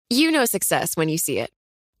You know success when you see it.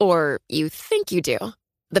 Or you think you do.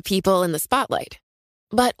 The people in the spotlight.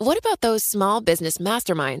 But what about those small business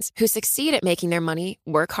masterminds who succeed at making their money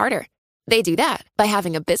work harder? They do that by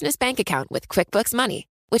having a business bank account with QuickBooks Money,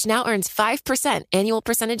 which now earns 5% annual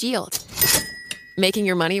percentage yield. Making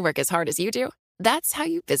your money work as hard as you do? That's how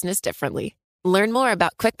you business differently. Learn more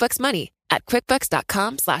about QuickBooks Money at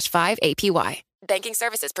quickbooks.com/5APY. Banking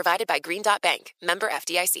services provided by Green Dot Bank. Member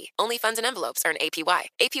FDIC. Only funds and envelopes earn APY.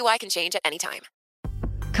 APY can change at any time.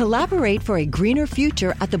 Collaborate for a greener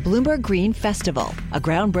future at the Bloomberg Green Festival, a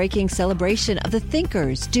groundbreaking celebration of the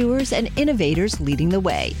thinkers, doers, and innovators leading the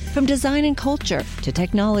way. From design and culture to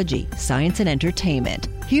technology, science, and entertainment.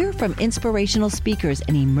 Hear from inspirational speakers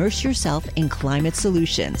and immerse yourself in climate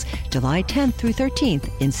solutions. July 10th through 13th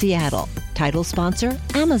in Seattle. Title sponsor,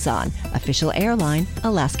 Amazon. Official airline,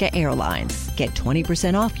 Alaska Airlines. Get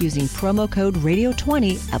 20% off using promo code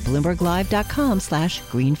radio20 at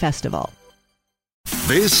BloombergLive.com/Green Festival.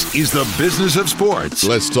 This is the business of sports.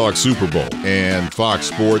 Let's talk Super Bowl and Fox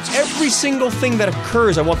Sports. Every single thing that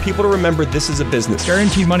occurs, I want people to remember this is a business.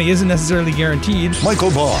 Guaranteed money isn't necessarily guaranteed.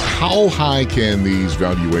 Michael Barr. How high can these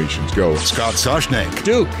valuations go? Scott Soshnick.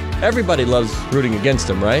 Duke. Everybody loves rooting against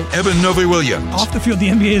him, right? Evan Novi-Williams. Off the field, the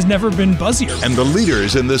NBA has never been buzzier. And the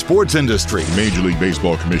leaders in the sports industry. Major League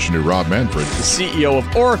Baseball Commissioner Rob Manfred. The CEO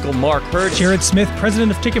of Oracle, Mark Hurd. Jared Smith,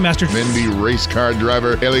 president of Ticketmaster. Indy race car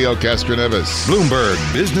driver Helio Castroneves. Bloomberg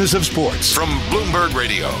Business of Sports from Bloomberg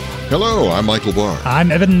Radio. Hello, I'm Michael Barr.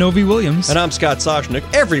 I'm Evan Novi-Williams. And I'm Scott Soshnick.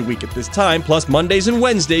 Every week at this time, plus Mondays and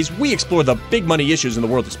Wednesdays, we explore the big money issues in the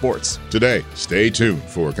world of sports. Today, stay tuned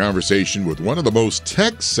for a conversation with one of the most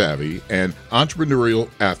tech-savvy and entrepreneurial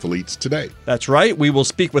athletes today. That's right. We will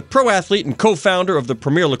speak with pro athlete and co-founder of the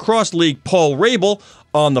Premier Lacrosse League, Paul Rabel,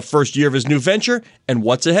 on the first year of his new venture and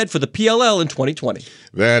what's ahead for the PLL in 2020.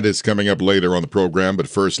 That is coming up later on the program, but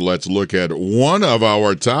first let's look at one of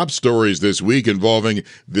our top stories this week involving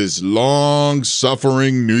this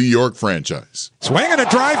long-suffering New York franchise. Swing and a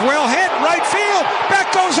drive well hit, right field,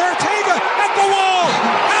 back goes Ortega at the wall.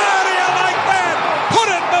 How do you like that?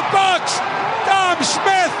 Put it in the box. Dom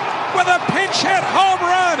Smith with a pinch hit home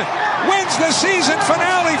run wins the season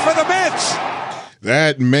finale for the Mets.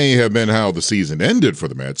 That may have been how the season ended for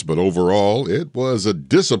the Mets, but overall, it was a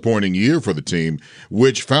disappointing year for the team,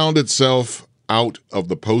 which found itself out of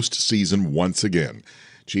the postseason once again.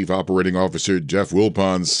 Chief Operating Officer Jeff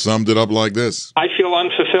Wilpon summed it up like this. I feel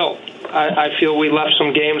unfulfilled. I feel we left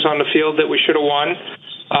some games on the field that we should have won,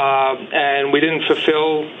 and we didn't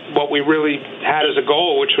fulfill what we really had as a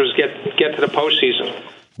goal, which was get to the postseason.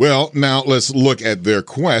 Well, now let's look at their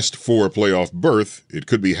quest for a playoff berth. It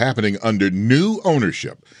could be happening under new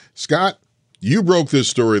ownership. Scott, you broke this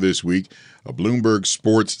story this week. A Bloomberg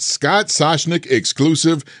Sports Scott Soshnick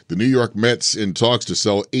exclusive. The New York Mets in talks to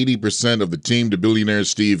sell 80% of the team to billionaire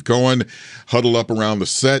Steve Cohen. Huddle up around the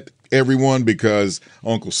set, everyone, because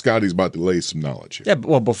Uncle Scotty's about to lay some knowledge. Yeah,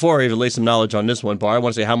 well, before I even lay some knowledge on this one, Bar, I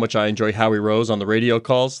want to say how much I enjoy Howie Rose on the radio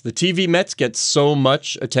calls. The TV Mets get so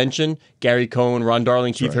much attention. Gary Cohen, Ron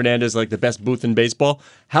Darling, Keith Hernandez, like the best booth in baseball.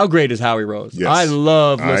 How great is Howie Rose? Yes. I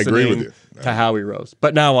love listening I agree with you. to Howie Rose.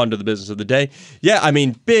 But now on to the business of the day. Yeah, I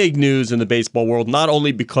mean, big news in the baseball world, not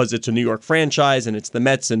only because it's a New York franchise and it's the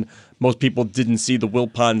Mets and most people didn't see the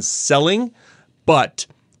Wilpons selling, but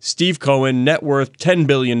Steve Cohen, net worth $10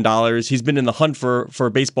 billion. He's been in the hunt for a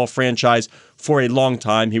baseball franchise for a long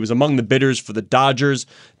time. He was among the bidders for the Dodgers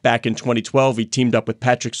back in 2012. He teamed up with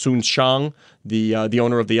Patrick Soon-Shiong, the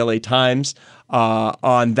owner of the LA Times.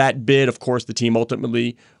 On that bid, of course, the team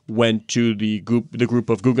ultimately went to the group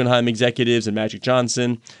of Guggenheim executives and Magic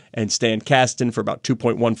Johnson and Stan Kasten for about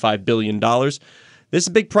 $2.15 billion. This is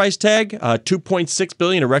a big price tag, $2.6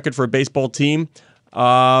 billion, a record for a baseball team.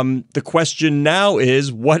 The question now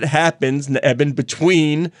is, what happens, Eben,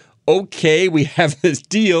 between, okay, we have this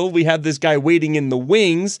deal, we have this guy waiting in the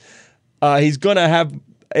wings, he's going to have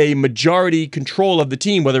a majority control of the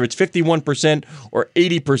team, whether it's 51% or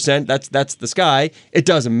 80%, that's the sky. It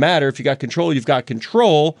doesn't matter. If you got control, you've got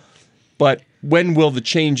control, but when will the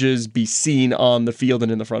changes be seen on the field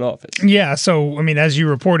and in the front office? Yeah, so, I mean, as you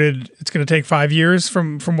reported, it's going to take 5 years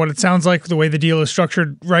from what it sounds like, the way the deal is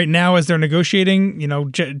structured right now as they're negotiating. You know,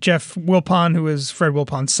 Jeff Wilpon, who is Fred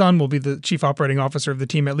Wilpon's son, will be the chief operating officer of the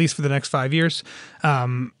team at least for the next 5 years.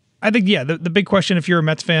 I think, yeah, the big question, if you're a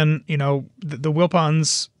Mets fan, you know, the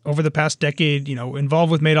Wilpons over the past decade, you know,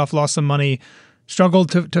 involved with Madoff, lost some money,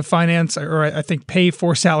 struggled to finance or I think pay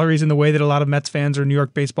for salaries in the way that a lot of Mets fans or New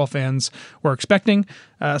York baseball fans were expecting.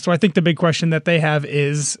 So I think the big question that they have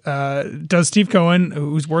is, does Steve Cohen,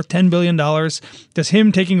 who's worth $10 billion, does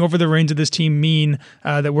him taking over the reins of this team mean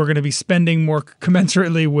that we're going to be spending more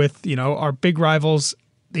commensurately with, our big rivals,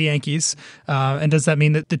 the Yankees? And does that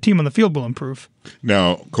mean that the team on the field will improve?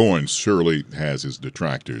 Now, Cohen surely has his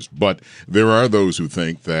detractors, but there are those who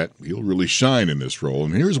think that he'll really shine in this role.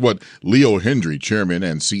 And here's what Leo Hendry, chairman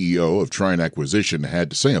and CEO of Trine Acquisition, had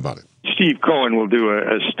to say about it. Steve Cohen will do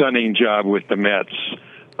a stunning job with the Mets.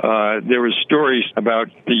 There were stories about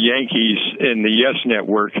the Yankees and the Yes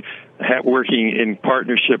Network working in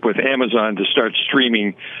partnership with Amazon to start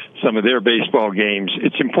streaming some of their baseball games.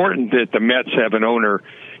 It's important that the Mets have an owner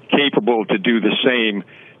capable to do the same,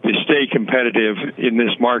 to stay competitive in this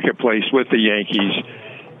marketplace with the Yankees.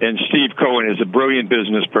 And Steve Cohen is a brilliant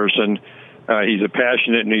business person. He's a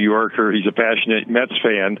passionate New Yorker. He's a passionate Mets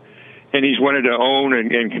fan. And he's wanted to own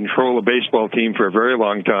and control a baseball team for a very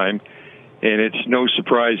long time. And it's no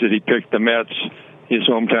surprise that he picked the Mets, his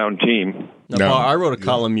hometown team. Now, I wrote a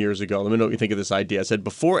column years ago. Let me know what you think of this idea. I said,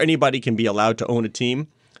 before anybody can be allowed to own a team,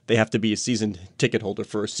 they have to be a season ticket holder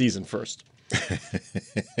for a season first.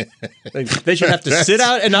 They should have to sit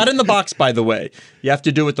out, and not in the box, by the way. You have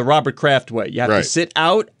to do it the Robert Kraft way. You have to sit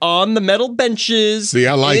out on the metal benches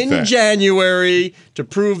in January to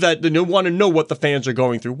prove that they want to know what the fans are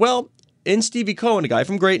going through. Well, in Stevie Cohen, a guy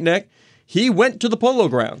from Great Neck, he went to the Polo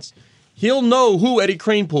Grounds. He'll know who Eddie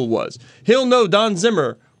Kranepool was. He'll know Don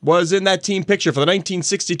Zimmer was in that team picture for the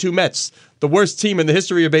 1962 Mets, the worst team in the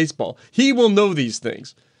history of baseball. He will know these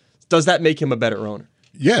things. Does that make him a better owner?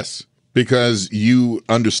 Yes, because you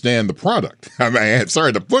understand the product. I mean,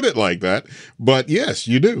 sorry to put it like that, but yes,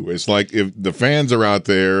 you do. It's like if the fans are out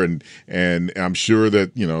there, and I'm sure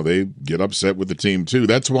that, they get upset with the team too.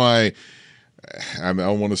 That's why I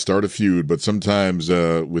don't want to start a feud, but sometimes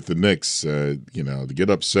with the Knicks, to get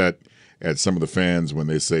upset at some of the fans when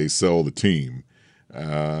they say sell the team.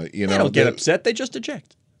 They don't get upset. They just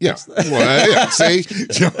eject. Yeah. Well, see,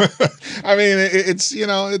 I mean, it's,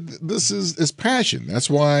 this is passion. That's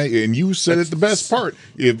why, and you said it the best part.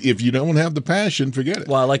 If you don't have the passion, forget it.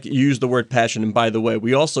 Well, I like you use the word passion. And by the way,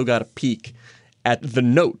 we also got a peek at the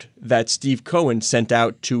note that Steve Cohen sent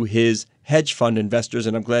out to his hedge fund investors.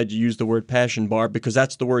 And I'm glad you used the word passion, Barb, because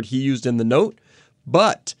that's the word he used in the note.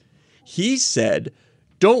 But he said,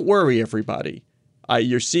 don't worry, everybody.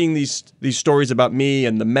 You're seeing these stories about me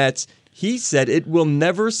and the Mets. He said it will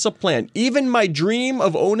never supplant. Even my dream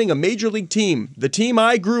of owning a major league team, the team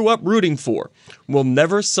I grew up rooting for, will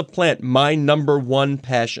never supplant my number one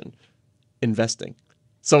passion, investing.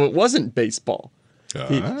 So it wasn't baseball.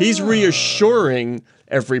 He's reassuring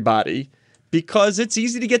everybody because it's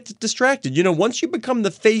easy to get distracted. Once you become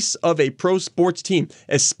the face of a pro sports team,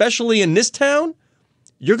 especially in this town,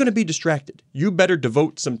 you're going to be distracted. You better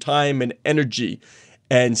devote some time and energy.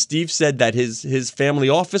 And Steve said that his family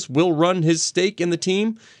office will run his stake in the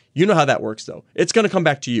team. You know how that works, though. It's going to come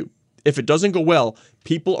back to you. If it doesn't go well,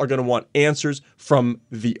 people are going to want answers from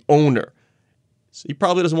the owner. So he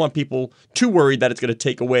probably doesn't want people too worried that it's going to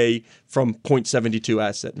take away from .72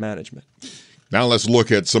 asset management. Now let's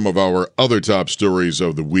look at some of our other top stories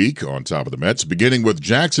of the week on Top of the Mets, beginning with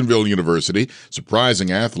Jacksonville University,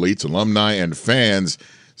 surprising athletes, alumni, and fans.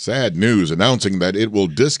 Sad news announcing that it will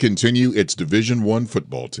discontinue its Division I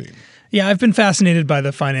football team. Yeah, I've been fascinated by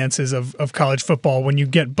the finances of college football when you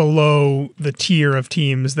get below the tier of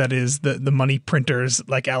teams that is the money printers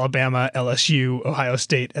like Alabama, LSU, Ohio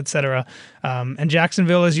State, etc. And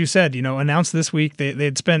Jacksonville, as you said, announced this week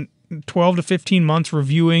they'd spent 12 to 15 months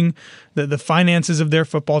reviewing the finances of their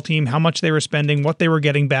football team, how much they were spending, what they were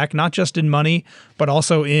getting back, not just in money, but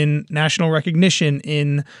also in national recognition,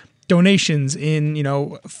 in donations, in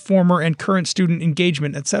former and current student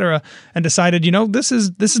engagement, etc., and decided this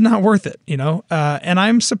is not worth it. And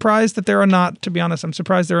I'm surprised that there are not. To be honest, I'm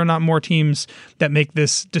surprised there are not more teams that make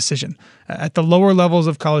this decision. At the lower levels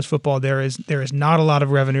of college football, there is not a lot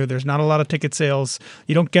of revenue. There's not a lot of ticket sales.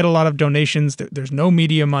 You don't get a lot of donations. There's no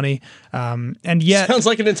media money, and yet sounds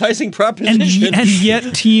like an enticing proposition. And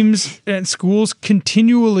yet teams and schools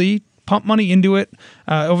continually pump money into it.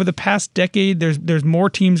 Over the past decade, there's more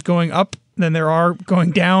teams going up than there are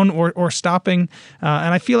going down or stopping.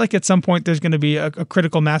 And I feel like at some point there's going to be a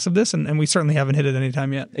critical mass of this, and we certainly haven't hit it any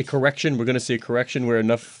time yet. A correction. We're going to see a correction where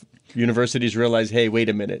enough universities realize, hey, wait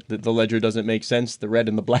a minute, the ledger doesn't make sense, the red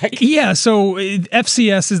and the black? Yeah, so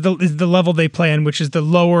FCS is the level they play in, which is the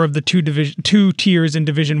lower of the two tiers in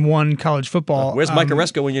Division I college football. Where's Mike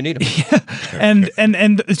Oresco when you need him? Yeah,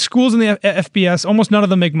 and schools in the FBS, almost none of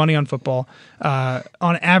them make money on football.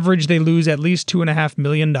 On average, they lose at least $2.5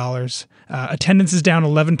 million. Attendance is down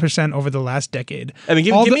 11% over the last decade. I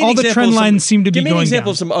mean, all the trend lines seem to be going down. Give me an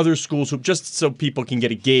example of some other schools, just so people can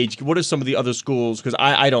get a gauge. What are some of the other schools? Because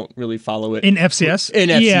I don't really follow it. In FCS? In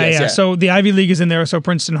FCS, yeah. So the Ivy League is in there, so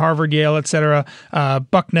Princeton, Harvard, Yale, etc.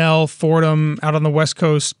 Bucknell, Fordham, out on the West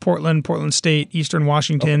Coast, Portland State, Eastern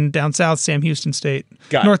Washington, down south, Sam Houston State.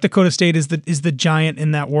 North Dakota State is the giant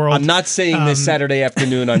in that world. I'm not saying this Saturday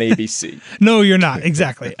afternoon on ABC. No, you're not.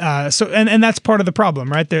 Exactly. So that's part of the problem,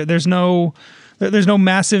 right? There's no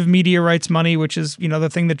massive media rights money, which is the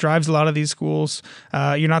thing that drives a lot of these schools.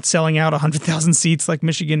 You're not selling out 100,000 seats like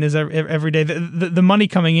Michigan is every day. The money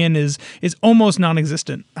coming in is almost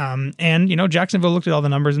non-existent. And Jacksonville looked at all the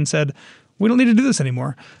numbers and said, we don't need to do this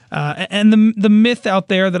anymore. And the myth out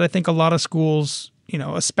there that I think a lot of schools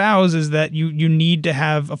espouse is that you need to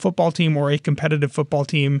have a football team or a competitive football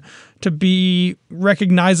team to be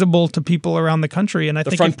recognizable to people around the country. And I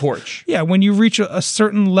think front porch. Yeah, when you reach a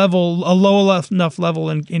certain level, a low enough level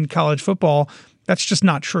in college football, that's just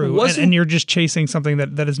not true. And you're just chasing something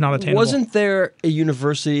that is not attainable. Wasn't there a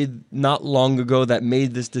university not long ago that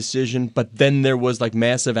made this decision, but then there was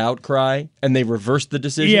massive outcry and they reversed the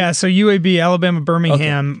decision? Yeah, so UAB, Alabama,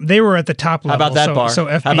 Birmingham, They were at the top level. How about that, Bar? So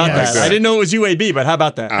FBS. How about that? I didn't know it was UAB, but how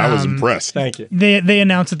about that? I was impressed. Thank you. They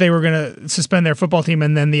announced that they were going to suspend their football team,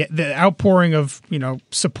 and then the outpouring of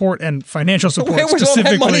support and financial support Where was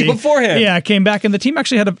specifically. all that money beforehand? Yeah, came back, and the team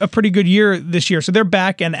actually had a pretty good year this year, so they're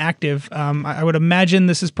back and active. I would imagine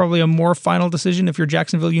this is probably a more final decision if you're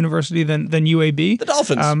Jacksonville University than UAB. The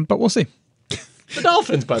Dolphins. But we'll see. The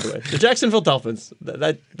Dolphins, by the way. The Jacksonville Dolphins.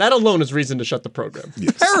 That alone is reason to shut the program.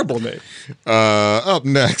 Yes. Terrible name. Up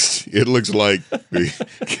next, it looks like the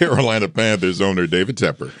Carolina Panthers owner, David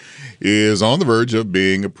Tepper, is on the verge of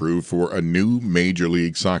being approved for a new Major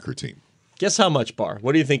League Soccer team. Guess how much, Bar?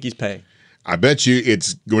 What do you think he's paying? I bet you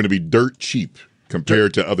it's going to be dirt cheap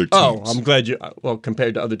compared to other teams. Oh, I'm glad you... Well,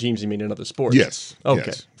 compared to other teams, you mean in other sports? Yes. Okay.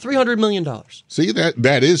 Yes. $300 million. See,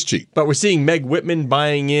 that is cheap. But we're seeing Meg Whitman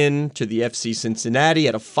buying in to the FC Cincinnati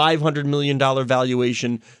at a $500 million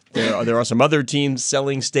valuation. There are some other teams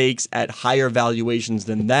selling stakes at higher valuations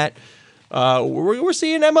than that. We're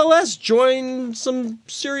seeing MLS join some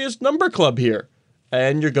serious number club here.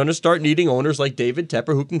 And you're going to start needing owners like David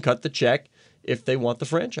Tepper who can cut the check if they want the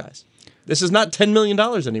franchise. This is not $10 million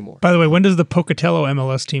anymore. By the way, when does the Pocatello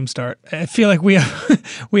MLS team start? I feel like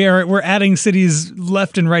we're adding cities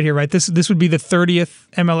left and right here, right? This would be the 30th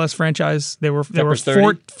MLS franchise. They were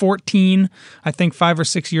 14, I think, 5 or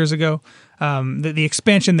 6 years ago. The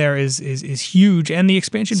expansion there is huge, and the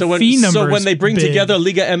expansion fee numbers. So when they bring together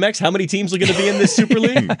Liga MX, how many teams are going to be in this Super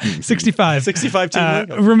League? 65. 65 teams.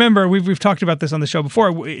 Remember, we've talked about this on the show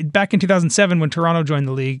before. Back in 2007, when Toronto joined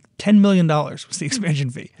the league, $10 million was the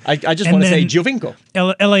expansion fee. I just want to say Giovinco.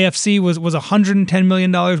 LAFC was $110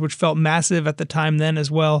 million, which felt massive at the time then as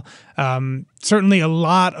well. Certainly a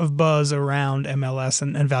lot of buzz around MLS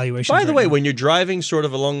and valuations. By the way, when you're driving sort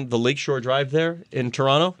of along the Lakeshore Drive there in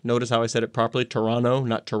Toronto, notice how I said it properly, Toronto,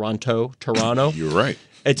 not Toronto, Toronto. You're right.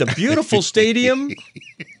 It's a beautiful stadium.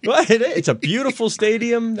 It's a beautiful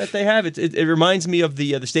stadium that they have. It reminds me of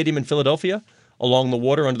the stadium in Philadelphia along the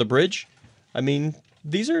water under the bridge. I mean,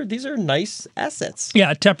 these are nice assets.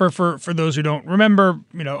 Yeah, Tepper, for those who don't remember,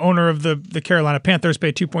 owner of the Carolina Panthers,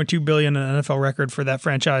 paid $2.2 billion, an NFL record for that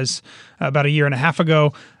franchise about a year and a half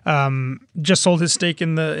ago. Just sold his stake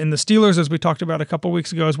in the Steelers, as we talked about a couple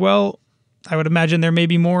weeks ago as well. I would imagine there may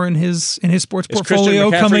be more in his sports portfolio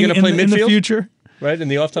coming in the future. Right, in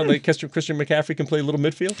the off time, Christian McCaffrey can play a little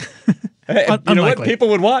midfield. You know what? People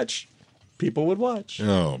would watch.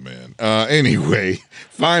 Oh man. Anyway,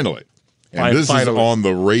 finally. And this is on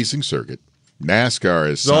the racing circuit. NASCAR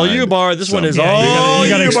is signed. It's all you, Bar. This one is all you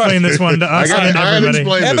got to explain this one to us and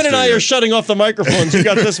everybody. Evan and I are shutting off the microphones. You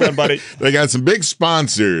got this one, buddy. They got some big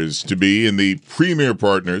sponsors to be in the premier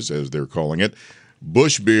partners, as they're calling it.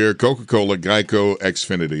 Busch Beer, Coca-Cola, Geico,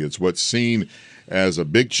 Xfinity. It's what's seen as a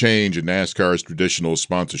big change in NASCAR's traditional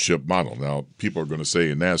sponsorship model. Now, people are going to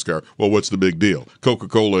say in NASCAR, well, what's the big deal?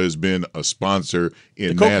 Coca-Cola has been a sponsor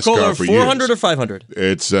in NASCAR for years. 400 or 500?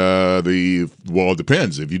 It's it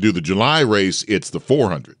depends. If you do the July race, it's the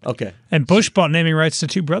 400. Okay. And Bush bought naming rights to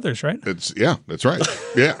two brothers, right? That's right.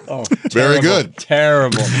 Yeah. Terrible, Very good.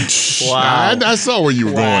 Terrible. Wow. I saw where you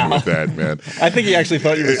were going with that, man. I think he actually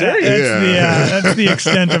thought you were serious. That's the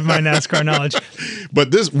extent of my NASCAR knowledge.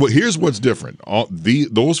 But here's what's different.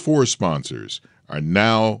 Those four sponsors are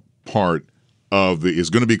now part of it's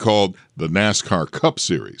going to be called the NASCAR Cup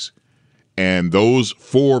Series. And those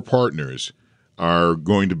four partners are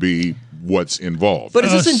going to be what's involved. But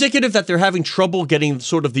is this indicative that they're having trouble getting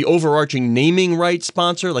sort of the overarching naming rights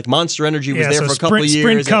sponsor? Like Monster Energy was there for a couple of years.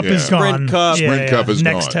 Sprint Cup is gone. Sprint Cup is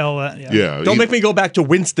gone. Nextel. Don't make me go back to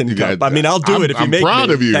Winston Cup. I mean, I'll do it if you make me. I'm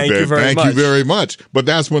proud of you, Thank Ben. you very Thank much. you very much. But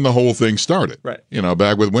that's when the whole thing started. Right.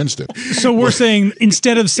 Back with Winston. So we're saying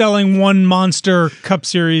instead of selling one Monster Cup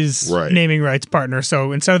Series naming rights partner,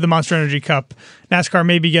 so instead of the Monster Energy Cup, NASCAR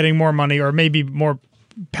may be getting more money or maybe more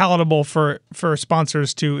palatable for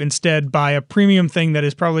sponsors to instead buy a premium thing that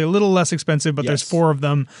is probably a little less expensive, but there's four of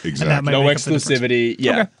them. Exactly. And that might no make up the exclusivity.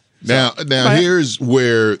 difference. Yeah. Okay. Now here's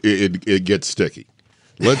where it gets sticky.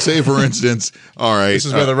 Let's say, for instance, all right. This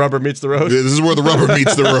is where the rubber meets the road? This is where the rubber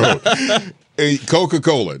meets the road.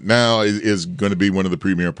 Coca-Cola now is going to be one of the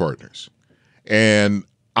premier partners. And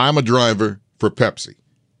I'm a driver for Pepsi.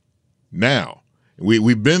 Now,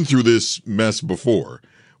 we've been through this mess before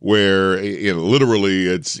where literally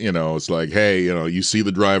it's like, hey, you see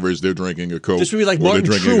the drivers, they're drinking a Coke. This would be like or Martin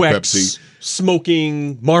they're drinking a Truex Pepsi.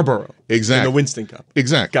 smoking Marlboro. Exactly. In the Winston Cup.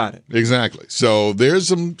 Exactly. Got it. Exactly. So there's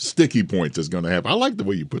some sticky points that's going to happen. I like the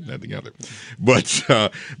way you're putting that together. But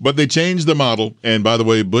they changed the model. And by the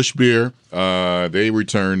way, Busch Beer, they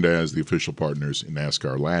returned as the official partners in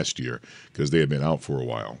NASCAR last year because they had been out for a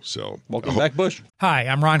while. So welcome back, Busch. Hi,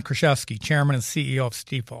 I'm Ron Kraszewski, Chairman and CEO of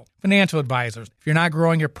Stifel. Financial advisors. If you're not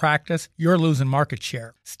growing your practice, you're losing market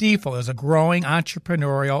share. Stifel is a growing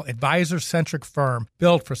entrepreneurial, advisor-centric firm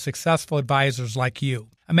built for successful advisors like you.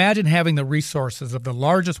 Imagine having the resources of the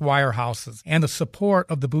largest wirehouses and the support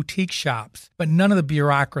of the boutique shops, but none of the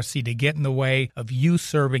bureaucracy to get in the way of you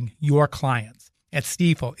serving your clients. At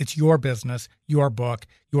Stifel, it's your business, your book,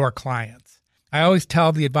 your clients. I always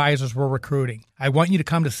tell the advisors we're recruiting, I want you to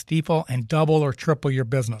come to Stifel and double or triple your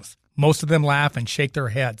business. Most of them laugh and shake their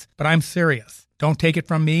heads, but I'm serious. Don't take it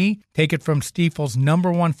from me. Take it from Stifel's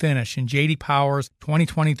 #1 finish in J.D. Power's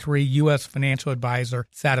 2023 U.S. Financial Advisor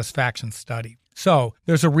Satisfaction Study. So,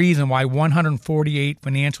 there's a reason why 148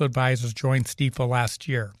 financial advisors joined Stifel last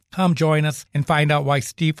year. Come join us and find out why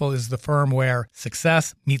Stifel is the firm where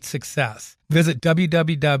success meets success. Visit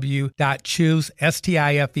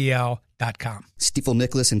www.choosestifel.com. Stifel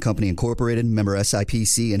Nicholas and Company Incorporated, member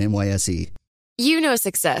SIPC and NYSE. You know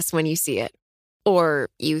success when you see it. Or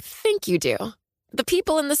you think you do. The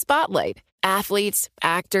people in the spotlight. Athletes,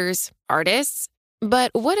 actors, artists. But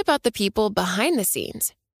what about the people behind the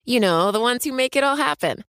scenes? You know, the ones who make it all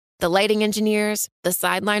happen. The lighting engineers, the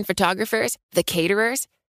sideline photographers, the caterers.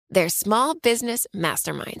 They're small business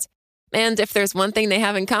masterminds. And if there's one thing they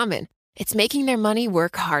have in common, it's making their money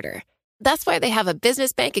work harder. That's why they have a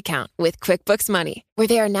business bank account with QuickBooks Money, where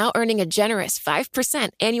they are now earning a generous 5%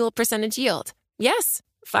 annual percentage yield. Yes,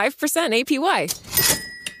 5% APY.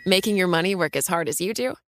 Making your money work as hard as you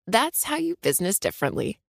do? That's how you business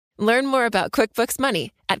differently. Learn more about QuickBooks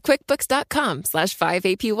Money at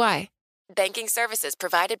quickbooks.com/5APY. Banking services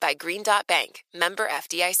provided by Green Dot Bank, member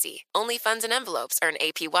FDIC. Only funds and envelopes earn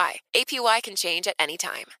APY. APY can change at any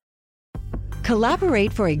time.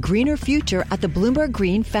 Collaborate for a greener future at the Bloomberg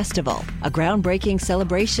Green Festival, a groundbreaking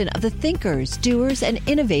celebration of the thinkers, doers, and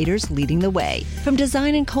innovators leading the way. From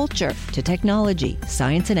design and culture to technology,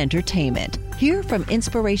 science, and entertainment. Hear from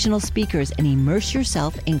inspirational speakers and immerse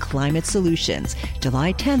yourself in climate solutions.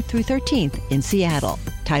 July 10th through 13th in Seattle.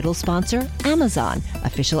 Title sponsor, Amazon.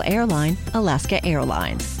 Official airline, Alaska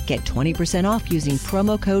Airlines. Get 20% off using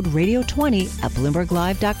promo code Radio20 at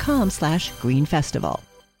BloombergLive.com/Green Festival.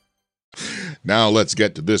 Now let's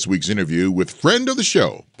get to this week's interview with friend of the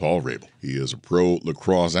show, Paul Rabel. He is a pro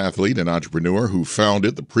lacrosse athlete and entrepreneur who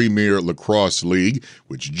founded the Premier Lacrosse League,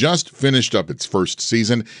 which just finished up its first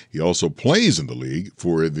season. He also plays in the league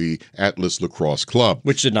for the Atlas Lacrosse Club,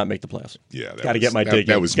 which did not make the playoffs. Yeah, got to get my dig.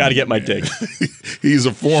 Got to get my dig. He's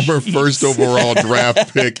a former first overall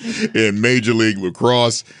draft pick in Major League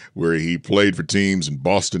Lacrosse, where he played for teams in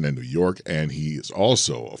Boston and New York, and he is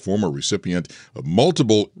also a former recipient of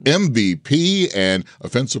multiple MVP and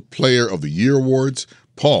Offensive Player of the Year awards.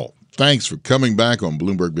 Paul, thanks for coming back on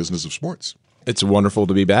Bloomberg Business of Sports. It's wonderful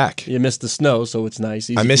to be back. You missed the snow, so it's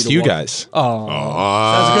nice. I missed you guys. Oh,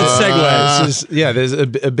 that's a good segue. There's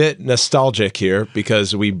a bit nostalgic here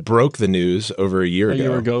because we broke the news over a year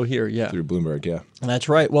ago here, through Bloomberg. Yeah, that's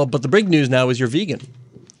right. Well, but the big news now is you're vegan.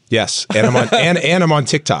 Yes, and I'm on and I'm on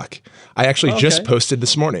TikTok. I actually just posted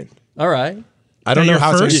this morning. All right. I don't know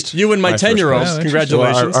how first? You and my 10-year-old.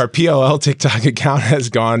 Congratulations. Our PLL TikTok account has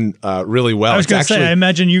gone really well. I was going to say, I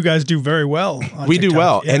imagine you guys do very well on We TikTok. do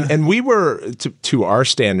well. Yeah. And we were, to our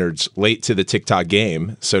standards, late to the TikTok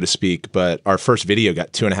game, so to speak, but our first video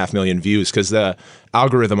got 2.5 million views because the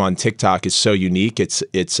algorithm on TikTok is so unique. It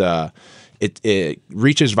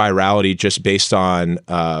reaches virality just based on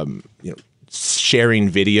sharing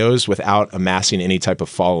videos without amassing any type of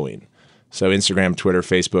following. So Instagram, Twitter,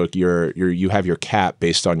 Facebook, you have your cap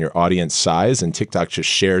based on your audience size, and TikTok just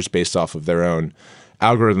shares based off of their own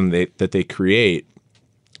algorithm that they create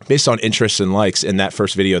based on interests and likes. And that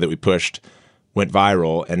first video that we pushed went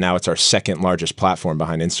viral, and now it's our second largest platform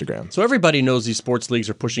behind Instagram. So everybody knows these sports leagues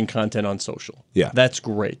are pushing content on social. Yeah. That's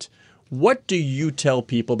great. What do you tell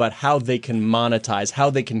people about how they can monetize,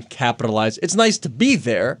 how they can capitalize? It's nice to be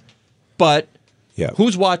there, but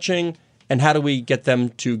who's watching, and how do we get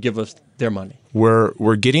them to give us their money?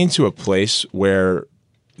 We're getting to a place where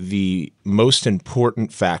the most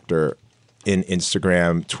important factor in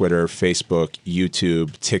Instagram, Twitter, Facebook,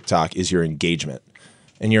 YouTube, TikTok is your engagement.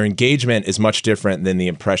 And your engagement is much different than the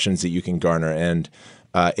impressions that you can garner. And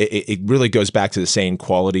it really goes back to the saying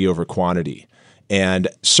quality over quantity. And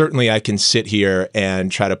certainly I can sit here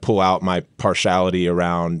and try to pull out my partiality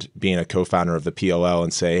around being a co-founder of the PLL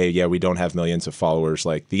and say, hey, yeah, we don't have millions of followers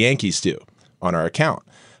like the Yankees do on our account.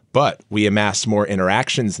 But we amassed more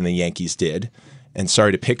interactions than the Yankees did, and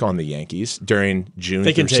sorry to pick on the Yankees, during June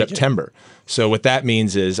through September. So what that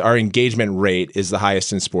means is our engagement rate is the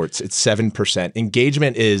highest in sports. It's 7%.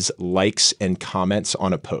 Engagement is likes and comments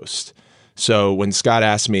on a post. So when Scott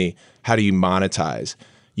asked me, how do you monetize?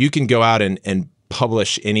 You can go out and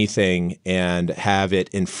publish anything and have it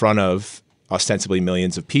in front of ostensibly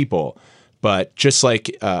millions of people. But just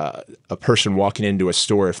like a person walking into a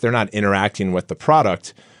store, if they're not interacting with the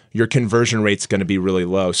product, your conversion rate's going to be really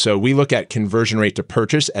low. So we look at conversion rate to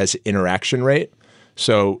purchase as interaction rate.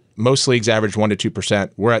 So most leagues average 1% to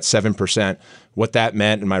 2%. We're at 7%. What that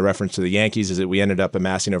meant in my reference to the Yankees is that we ended up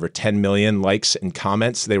amassing over 10 million likes and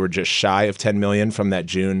comments. They were just shy of 10 million from that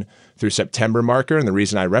June through September marker. And the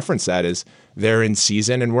reason I reference that is they're in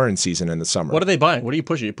season and we're in season in the summer. What are they buying? What are you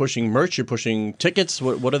pushing? You're pushing merch? You're pushing tickets?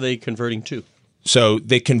 What are they converting to? So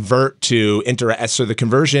they convert to So the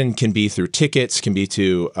conversion can be through tickets, can be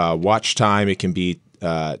to watch time, it can be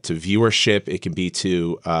to viewership, it can be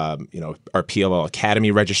to our PLL Academy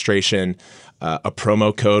registration, a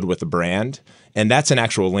promo code with a brand, and that's an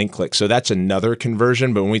actual link click. So that's another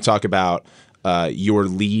conversion. But when we talk about your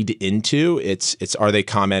lead into, it's are they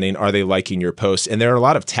commenting, are they liking your post, and there are a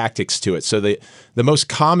lot of tactics to it. So the most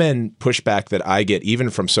common pushback that I get, even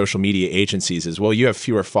from social media agencies, is, well, you have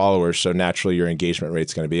fewer followers, so naturally your engagement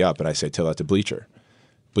rate's going to be up. And I say, tell that to Bleacher.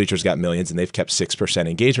 Bleacher's got millions, and they've kept 6%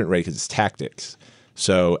 engagement rate because it's tactics.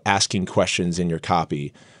 So asking questions in your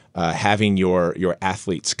copy, having your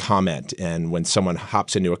athletes comment, and when someone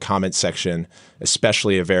hops into a comment section,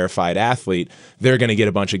 especially a verified athlete, they're going to get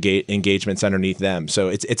a bunch of engagements underneath them. So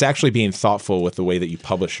it's actually being thoughtful with the way that you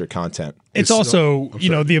publish your content. It's also,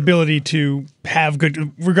 the ability to have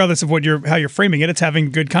good, regardless of how you're framing it, it's having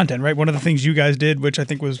good content, right? One of the things you guys did, which I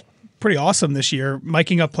think was pretty awesome this year,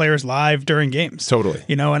 miking up players live during games. Totally.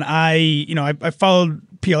 And I followed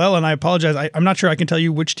PLL, and I apologize. I'm not sure I can tell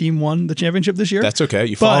you which team won the championship this year. That's okay.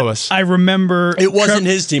 You follow us. I remember it wasn't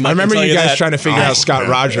his team. I remember you guys trying to figure out Scott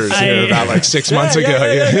Rogers about like 6 months ago.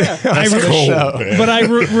 But I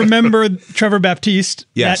remember Trevor Baptiste.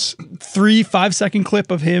 Yes. That 3-5-second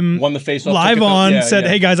clip of him won the face-off live on, said,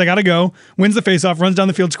 hey guys, I got to go. Wins the face-off, runs down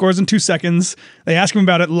the field, scores in 2 seconds. They ask him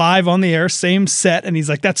about it live on the air, same set, and he's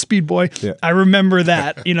like, that's Speed Boy. Yeah. I remember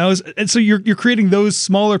that. And so you're creating those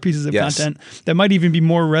smaller pieces of content that might even be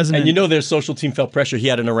more resonant. And their social team felt pressure. He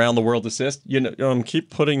had an around the world assist. Keep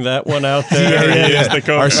putting that one out there.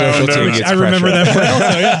 Our social team gets I remember that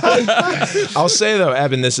play also. I'll say though,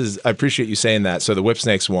 Evan, I appreciate you saying that. So the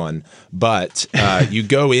Whipsnakes won, but you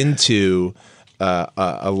go into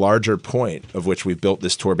a larger point of which we've built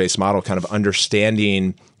this tour-based model, kind of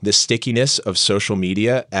understanding the stickiness of social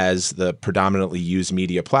media as the predominantly used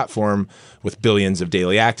media platform with billions of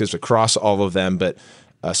daily actives across all of them, but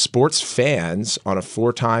sports fans on a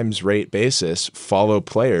 4 times rate basis follow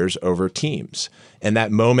players over teams. And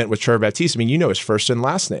that moment with Trevor Baptiste, his first and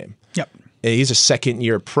last name. Yep. He's a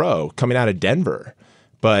second-year pro coming out of Denver.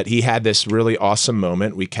 But he had this really awesome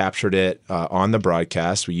moment. We captured it on the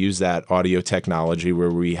broadcast. We used that audio technology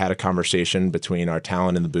where we had a conversation between our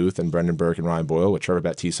talent in the booth and Brendan Burke and Ryan Boyle with Trevor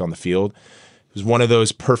Baptiste on the field. It was one of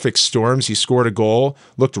those perfect storms. He scored a goal,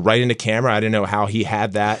 looked right into camera. I didn't know how he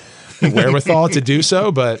had that wherewithal to do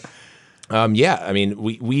so, but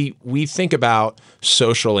we think about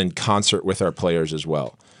social in concert with our players as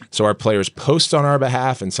well. So our players post on our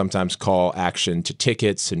behalf and sometimes call action to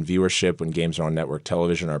tickets and viewership when games are on network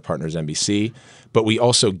television, our partners NBC. But we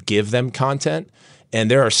also give them content.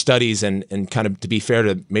 And there are studies, and kind of to be fair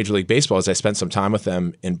to Major League Baseball, as I spent some time with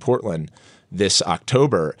them in Portland this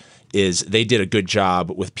October, is they did a good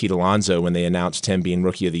job with Pete Alonso when they announced him being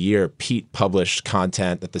Rookie of the Year. Pete published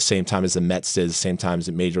content at the same time as the Mets did, the same time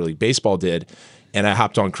as Major League Baseball did. And I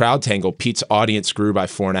hopped on Crowd Tangle. Pete's audience grew by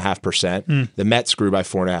 4.5%. The Mets grew by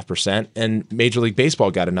 4.5%. And Major League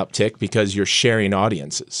Baseball got an uptick because you're sharing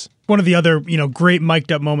audiences. One of the other, great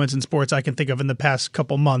mic'd up moments in sports I can think of in the past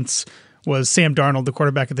couple months was Sam Darnold, the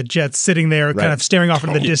quarterback of the Jets, sitting there kind of staring off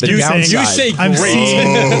into the distance saying, "You say I'm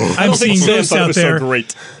great." I'm seeing ghosts out there. So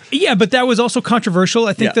great. Yeah, but that was also controversial.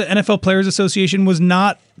 I think the NFL Players Association was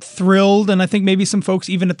not thrilled, and I think maybe some folks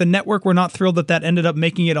even at the network were not thrilled that ended up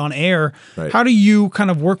making it on air. Right. How do you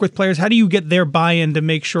kind of work with players? How do you get their buy-in to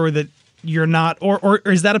make sure that you're not, or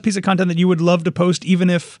is that a piece of content that you would love to post even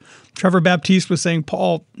if Trevor Baptiste was saying,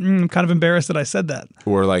 Paul, I'm kind of embarrassed that I said that?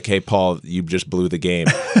 Or like, hey, Paul, you just blew the game.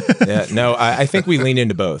 I think we lean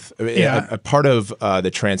into both. A part of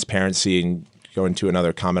the transparency and going to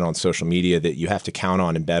another comment on social media that you have to count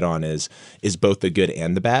on and bet on is both the good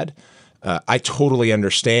and the bad. I totally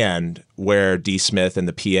understand where D. Smith and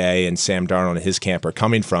the PA and Sam Darnold and his camp are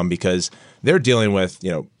coming from because they're dealing with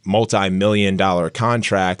multi-million-dollar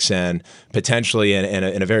contracts and potentially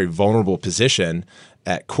in a very vulnerable position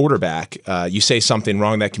at quarterback. You say something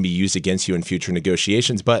wrong that can be used against you in future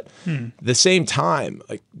negotiations, but at the same time,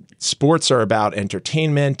 sports are about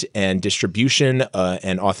entertainment and distribution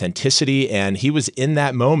and authenticity. And he was in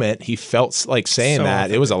that moment. He felt like saying so that.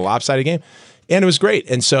 Authentic. It was a lopsided game. And it was great.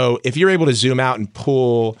 And so if you're able to zoom out and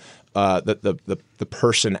pull the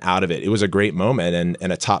person out of it, it was a great moment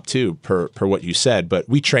and a top two per what you said. But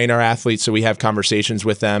we train our athletes, so we have conversations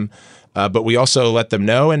with them. But we also let them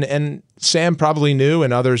know. And Sam probably knew,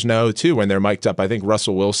 and others know too when they're mic'd up. I think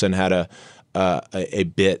Russell Wilson had a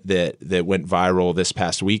bit that went viral this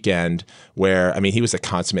past weekend where, he was a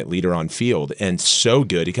consummate leader on field and so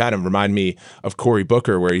good. He kind of reminded me of Cory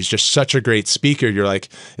Booker where he's just such a great speaker. You're like,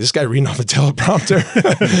 is this guy reading off the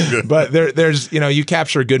teleprompter? But there's, you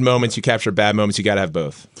capture good moments, you capture bad moments. You got to have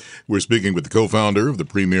both. We're speaking with the co-founder of the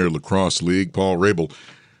Premier Lacrosse League, Paul Rabel.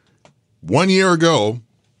 1 year ago,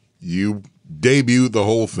 you debuted the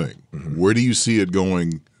whole thing. Mm-hmm. Where do you see it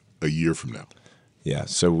going a year from now? Yeah,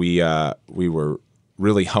 so we were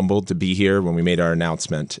really humbled to be here when we made our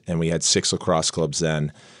announcement, and we had 6 lacrosse clubs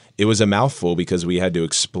then. It was a mouthful because we had to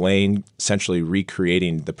explain essentially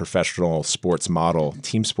recreating the professional sports model,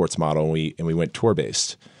 team sports model, and we went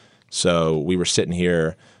tour-based. So we were sitting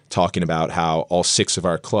here talking about how all 6 of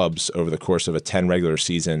our clubs over the course of a 10 regular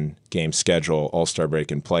season game schedule, All-Star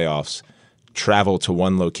break, and playoffs, travel to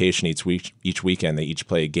one location each weekend. They each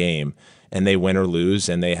play a game. And they win or lose,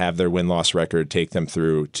 and they have their win-loss record take them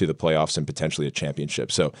through to the playoffs and potentially a championship.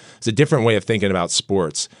 So it's a different way of thinking about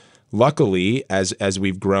sports. Luckily, as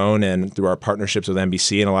we've grown and through our partnerships with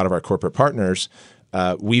NBC and a lot of our corporate partners,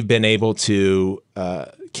 we've been able to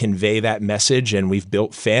convey that message, and we've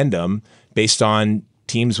built fandom based on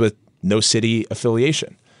teams with no city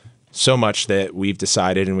affiliation. So much that we've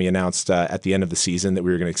decided, and we announced at the end of the season that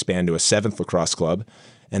we were going to expand to a 7th lacrosse club.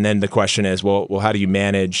 And then the question is, well, how do you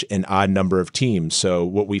manage an odd number of teams? So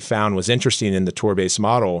what we found was interesting in the tour-based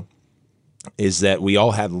model is that we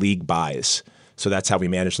all had league buys. So that's how we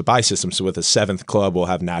manage the buy system. So with a 7th club, we'll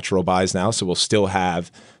have natural buys now. So we'll still have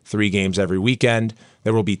 3 games every weekend.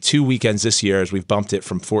 There will be 2 weekends this year as we've bumped it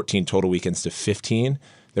from 14 total weekends to 15.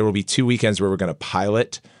 There will be 2 weekends where we're going to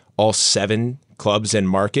pilot all 7 clubs in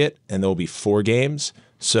market, and there will be 4 games.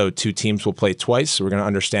 So 2 teams will play twice. So we're going to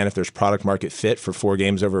understand if there's product market fit for 4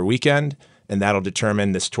 games over a weekend, and that'll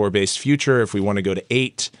determine this tour-based future. If we want to go to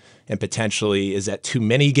 8, and potentially is that too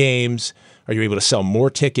many games? Are you able to sell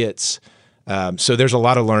more tickets? So there's a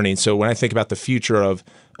lot of learning. So when I think about the future of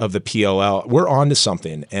the PLL, we're on to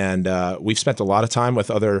something, and we've spent a lot of time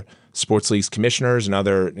with other sports leagues commissioners and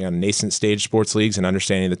other nascent stage sports leagues and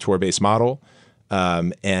understanding the tour-based model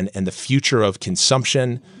and the future of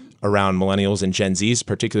consumption around millennials and Gen Zs,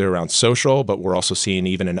 particularly around social, but we're also seeing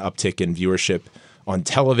even an uptick in viewership on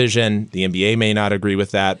television. The NBA may not agree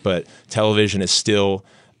with that, but television is still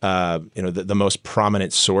the most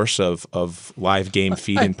prominent source of live game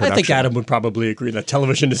feed and production. I think Adam would probably agree that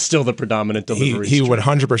television is still the predominant delivery. He would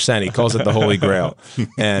 100%. He calls it the Holy Grail,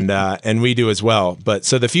 and we do as well. But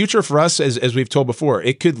so the future for us, as we've told before,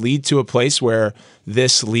 it could lead to a place where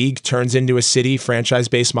this league turns into a city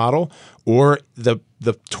franchise-based model, or the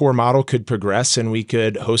tour model could progress and we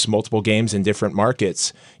could host multiple games in different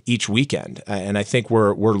markets each weekend. And I think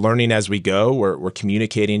we're learning as we go. We're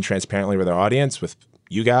communicating transparently with our audience, with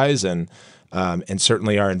you guys, and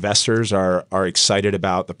certainly our investors are excited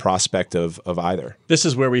about the prospect of either. This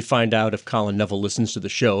is where we find out if Colin Neville listens to the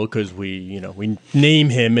show, because we name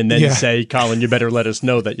him and then say, Colin, you better let us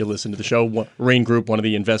know that you listen to the show. Rain Group, one of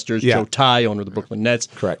the investors, Joe Ty, owner of the Brooklyn Nets,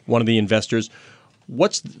 correct, one of the investors.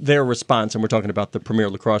 What's their response? And we're talking about the Premier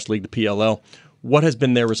Lacrosse League, the PLL. What has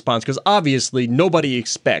been their response? Because obviously nobody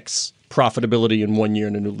expects profitability in 1 year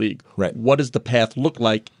in a new league. Right. What does the path look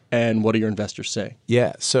like, and what do your investors say?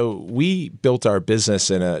 Yeah, so we built our business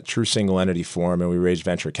in a true single entity form, and we raised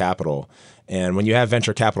venture capital. And when you have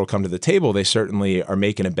venture capital come to the table, they certainly are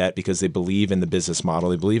making a bet because they believe in the business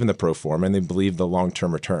model, they believe in the pro forma, and they believe the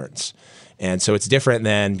long-term returns. And so it's different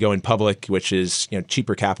than going public, which is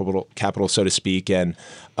cheaper capital, so to speak, and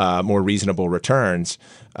more reasonable returns.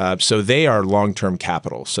 So they are long-term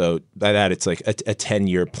capital. So by that, it's like a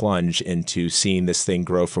 10-year plunge into seeing this thing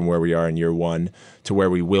grow from where we are in year one to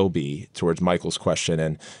where we will be, towards Michael's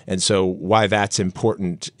question. And so why that's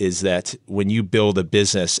important is that when you build a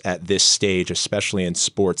business at this stage, especially in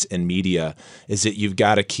sports and media, is that you've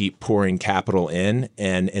got to keep pouring capital in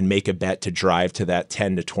and make a bet to drive to that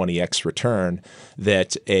 10 to 20x return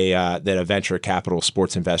that a venture capital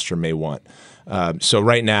sports investor may want. So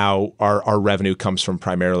right now, our revenue comes from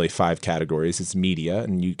primarily 5 categories. It's media,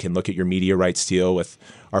 and you can look at your media rights deal with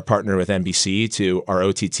our partner with NBC to our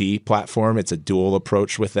OTT platform. It's a dual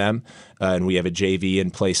approach with them, and we have a JV in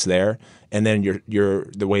place there. And then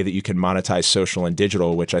the way that you can monetize social and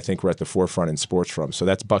digital, which I think we're at the forefront in sports from. So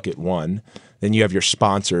that's bucket one. Then you have your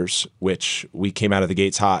sponsors, which we came out of the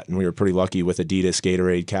gates hot, and we were pretty lucky with Adidas,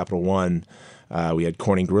 Gatorade, Capital One. We had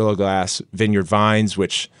Corning Gorilla Glass, Vineyard Vines,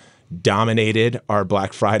 which dominated our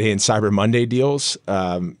Black Friday and Cyber Monday deals.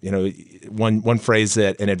 One phrase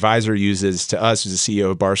that an advisor uses to us, who's the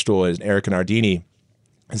CEO of Barstool, is Erica Nardini,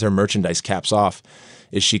 as our merchandise caps off,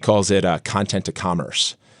 is she calls it content to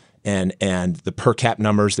commerce. And the per cap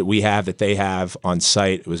numbers that we have, that they have on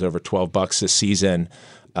site, it was over $12 this season.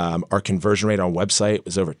 Our conversion rate on website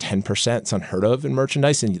was over 10%. It's unheard of in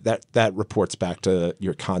merchandise, and that reports back to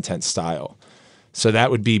your content style. So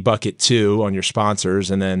that would be bucket 2 on your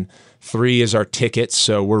sponsors. And then 3 is our tickets.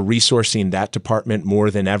 So we're resourcing that department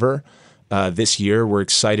more than ever. This year, we're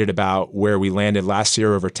excited about where we landed last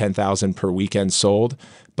year, over 10,000 per weekend sold.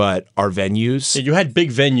 But our venues. Yeah, you had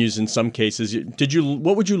big venues in some cases.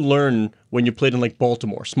 What would you learn when you played in like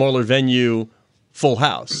Baltimore? Smaller venue, full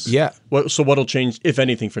house. Yeah. So what'll change, if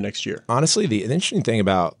anything, for next year? Honestly, the interesting thing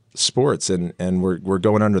about sports, and we're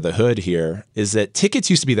going under the hood here, is that tickets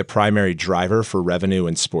used to be the primary driver for revenue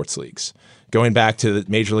in sports leagues. Going back to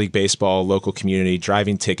Major League Baseball, local community,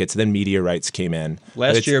 driving tickets, then media rights came in.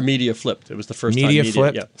 Last year, media flipped. It was the first time media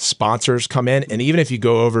flipped. Yeah. Sponsors come in. And even if you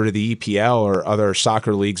go over to the EPL or other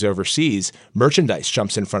soccer leagues overseas, merchandise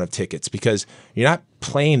jumps in front of tickets because you're not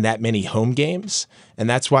playing that many home games. And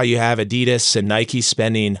that's why you have Adidas and Nike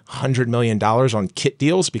spending $100 million on kit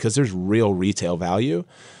deals, because there's real retail value.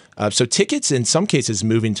 So tickets, in some cases,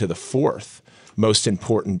 moving to the 4th most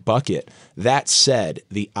important bucket. That said,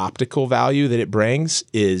 the optical value that it brings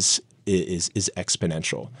is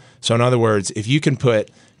exponential. So in other words, if you can put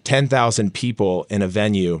 10,000 people in a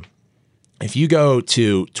venue, if you go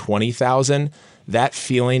to 20,000, that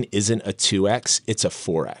feeling isn't a 2x, it's a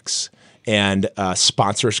 4x. And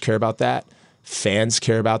sponsors care about that. Fans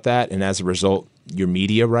care about that. And as a result, your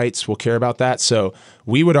media rights will care about that. So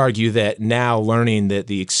we would argue that now, learning that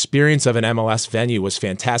the experience of an MLS venue was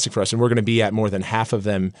fantastic for us, and we're going to be at more than half of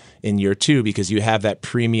them in year 2 because you have that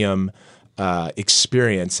premium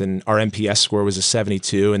experience. And our NPS score was a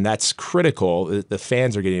 72, and that's critical. The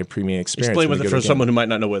fans are getting a premium experience. Explain what for someone who might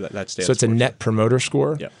not know what that stands for. So it's a net promoter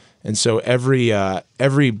score. Yeah. And so every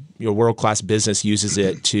world-class business uses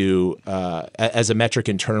it to as a metric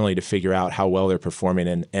internally to figure out how well they're performing.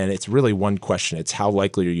 And it's really one question. It's how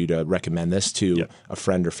likely are you to recommend this to a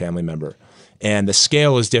friend or family member? And the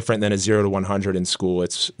scale is different than a 0 to 100 in school.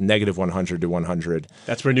 It's negative 100 to 100.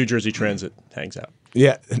 That's where New Jersey Transit hangs out.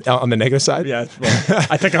 Yeah, on the negative side? Yeah, well,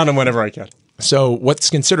 I pick on them whenever I can. So what's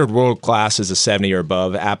considered world-class is a 70 or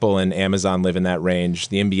above. Apple and Amazon live in that range.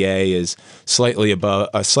 The NBA is slightly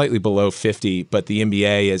below 50, but the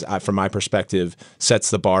NBA is, from my perspective,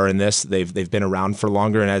 sets the bar in this. They've been around for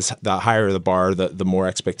longer, and as the higher the bar, the more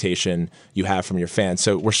expectation you have from your fans.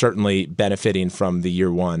 So we're certainly benefiting from the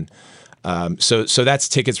year one. So that's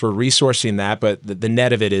tickets. We're resourcing that, but the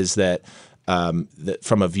net of it is that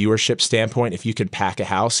from a viewership standpoint, if you can pack a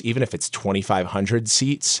house, even if it's 2,500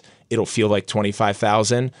 seats, it'll feel like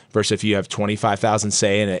 25,000 versus if you have 25,000,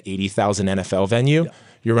 say, in an 80,000 NFL venue,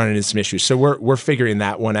 you're running into some issues. So we're figuring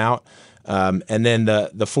that one out. And then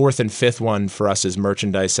the fourth and fifth one for us is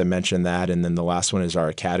merchandise. I mentioned that. And then the last one is our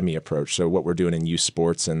academy approach. So what we're doing in youth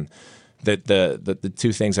sports. And the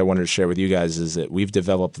two things I wanted to share with you guys is that we've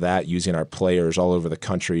developed that using our players all over the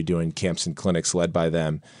country, doing camps and clinics led by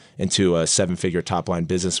them, into a 7-figure top-line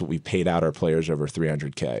business. We've paid out our players over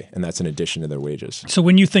 $300K, and that's in addition to their wages. So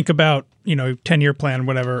when you think about, 10-year plan,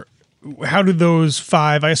 whatever, how do those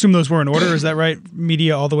 5, I assume those were in order, is that right?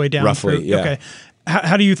 Media all the way down? Roughly, through? yeah. Okay.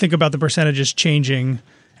 How do you think about the percentages changing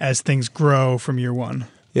as things grow from year one?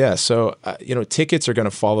 Yeah, so tickets are going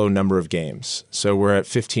to follow number of games. So we're at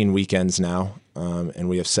 15 weekends now, and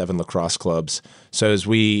we have 7 lacrosse clubs. So as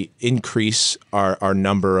we increase our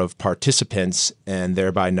number of participants and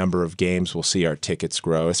thereby number of games, we'll see our tickets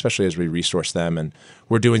grow, especially as we resource them. And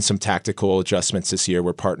we're doing some tactical adjustments this year.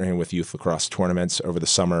 We're partnering with youth lacrosse tournaments over the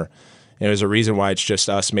summer. And there's a reason why it's just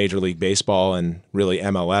us, Major League Baseball, and really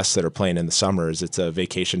MLS that are playing in the summers. It's a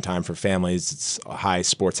vacation time for families. It's a high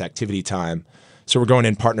sports activity time. So we're going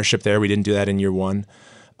in partnership there. We didn't do that in year one.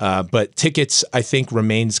 But tickets, I think,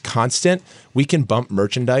 remains constant. We can bump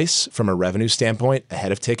merchandise from a revenue standpoint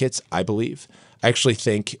ahead of tickets, I believe. I actually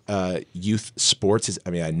think youth sports is,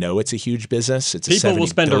 I know it's a huge business. It's People will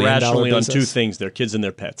spend irrationally on business. 2 things, their kids and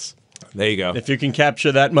their pets. There you go. If you can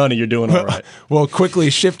capture that money, you're doing all right. Well, quickly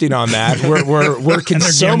shifting on that, we're working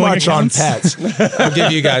so much accounts. on pets. I'll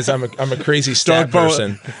give you guys. I'm a crazy stat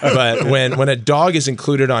person, but when a dog is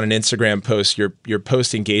included on an Instagram post, your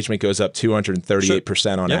post engagement goes up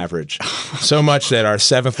 238% on average. So much that our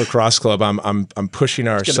 7th lacrosse club, I'm pushing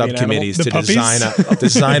our subcommittees to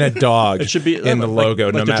design a dog It should be in the logo,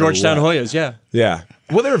 like no the matter Georgetown what. Hoyas, yeah. Yeah.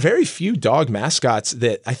 Well, there are very few dog mascots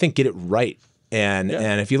that I think get it right. And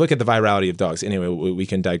if you look at the virality of dogs, anyway, we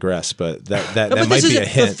can digress, but that might be a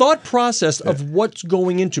hint. The thought process of what's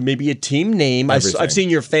going into maybe a team name. I've seen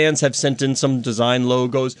your fans have sent in some design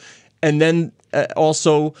logos, and then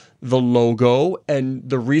also the logo and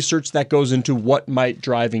the research that goes into what might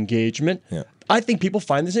drive engagement. Yeah. I think people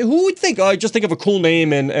find this. Who would think? I just think of a cool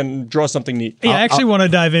name and draw something neat. Yeah, I actually want to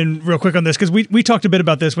dive in real quick on this because we talked a bit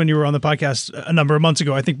about this when you were on the podcast a number of months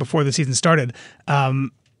ago, I think before the season started.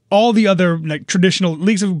 All the other traditional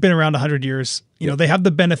leagues have been around 100 years. They have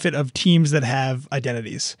the benefit of teams that have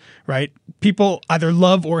identities, right? People either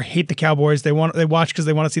love or hate the Cowboys. They watch because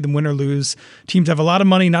they want to see them win or lose. Teams have a lot of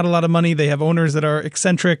money, not a lot of money. They have owners that are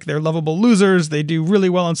eccentric. They're lovable losers. They do really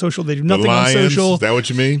well on social. They do nothing on social. Is that what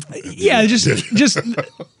you mean? Yeah, just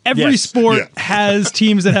every sport has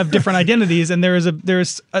teams that have different identities, and there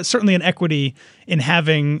is certainly an equity in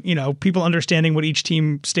having people understanding what each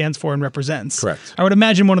team stands for and represents. Correct. I would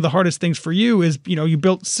imagine one of the hardest things for you is you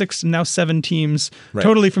built 6 and now 7 teams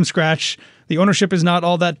totally from scratch. The ownership is not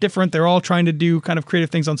all that different. They're all trying to do kind of creative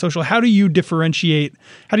things on social. How do you differentiate?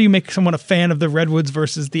 How do you make someone a fan of the Redwoods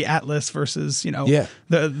versus the Atlas versus the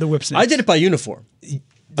Whipsnakes? I did it by uniform.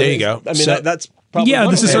 There you go. That's probably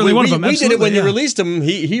this is certainly one of them. We did it when you released him.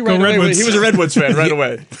 He ran away. He was a Redwoods fan right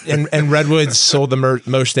away. And Redwoods sold the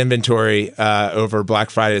most inventory over Black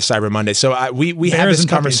Friday to Cyber Monday. So we have this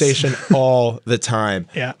conversation all the time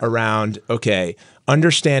around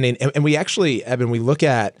understanding, and we actually, Evan, we look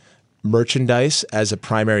at merchandise as a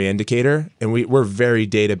primary indicator, and we're very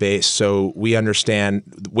data-based, so we understand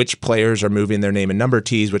which players are moving their name and number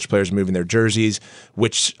tees, which players are moving their jerseys,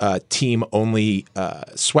 which team-only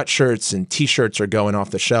sweatshirts and T-shirts are going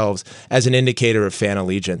off the shelves as an indicator of fan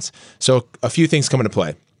allegiance. So a few things come into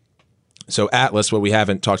play. So Atlas, what we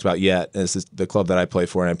haven't talked about yet, is the club that I play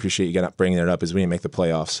for, and I appreciate you bringing it up, is we didn't make the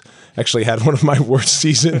playoffs. Actually had one of my worst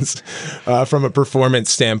seasons from a performance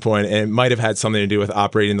standpoint, and it might have had something to do with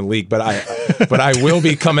operating the league, but I will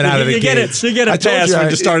be coming out of the gate. You get a pass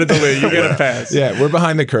when you started the league. You get a pass. Yeah, we're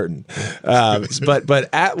behind the curtain. But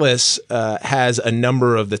Atlas has a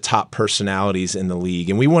number of the top personalities in the league,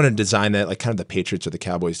 and we want to design that like kind of the Patriots or the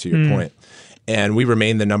Cowboys, to your point. And we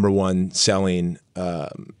remain the number one selling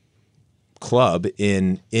club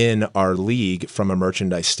in our league from a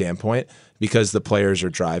merchandise standpoint because the players are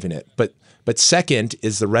driving it. But But second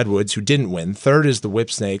is the Redwoods, who didn't win. Third is the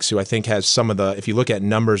Whipsnakes, who I think has some of the, if you look at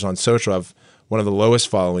numbers on social, have one of the lowest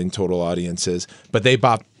following total audiences. But they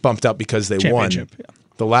bumped up because they won. Yeah.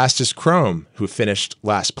 The last is Chrome, who finished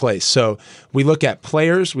last place. So we look at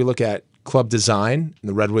players, we look at club design. And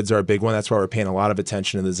the Redwoods are a big one. That's why we're paying a lot of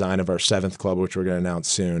attention to the design of our 7th club, which we're going to announce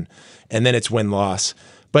soon. And then it's win-loss.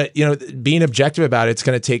 But being objective about it, it's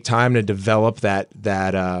going to take time to develop that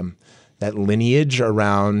lineage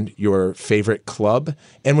around your favorite club,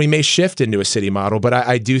 and we may shift into a city model. But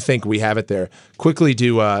I do think we have it there. Quickly,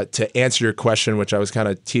 to answer your question, which I was kind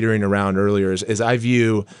of teetering around earlier, is I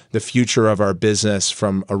view the future of our business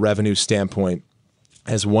from a revenue standpoint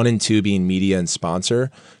as 1 and 2 being media and sponsor,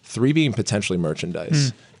 3 being potentially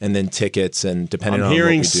merchandise. And then tickets, and depending on what we do. I'm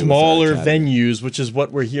hearing smaller venues, which is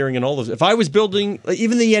what we're hearing in all those. If I was building,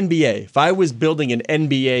 even the NBA, if I was building an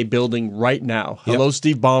NBA building right now, hello,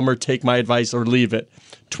 Steve Ballmer, take my advice or leave it,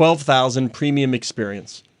 12,000 premium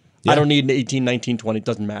experience. I don't need an 18, 19, 20, it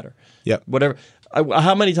doesn't matter. Yep. Whatever.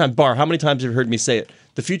 How many times have you heard me say it?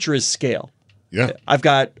 The future is scale. Yeah. I've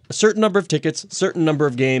got a certain number of tickets, certain number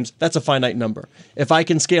of games. That's a finite number. If I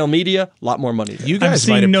can scale media, a lot more money. You guys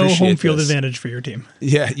I'm might seeing no appreciate home field this. advantage for your team.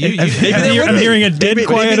 Yeah, I'm hearing a dead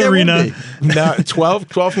quiet arena. No, 12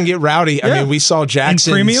 can get rowdy. I mean, we saw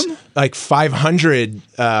Jackson's premium? like 500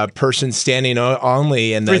 person standing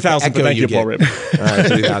only, and the 3,000. echo Thank you, Paul get. All right,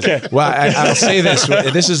 3,000. Well, I'll say this.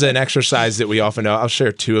 This is an exercise that we often do. I'll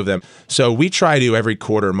share 2 of them. So we try to every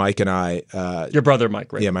quarter, Mike and I. Your brother,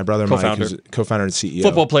 Mike, right? Yeah, my brother, Mike, who's co-founder and CEO.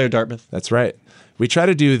 Football player, Dartmouth. That's right. We try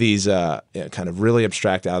to do these kind of really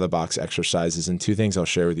abstract, out-of-the-box exercises, and 2 things I'll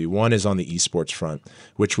share with you. One is on the esports front,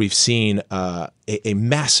 which we've seen a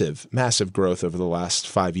massive, massive growth over the last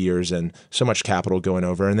 5 years, and so much capital going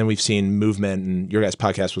over. And then we've seen movement, and your guys'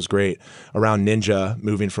 podcast was great, around Ninja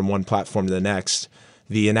moving from one platform to the next.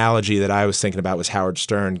 The analogy that I was thinking about was Howard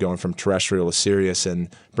Stern going from terrestrial to Sirius and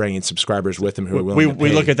bringing subscribers with him who are willing to pay.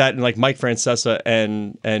 We look at that in like Mike Francesa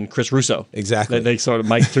and Chris Russo. Exactly. They sort of,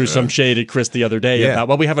 Mike threw some shade at Chris the other day about,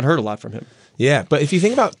 well, we haven't heard a lot from him. Yeah, but if you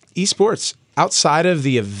think about esports, outside of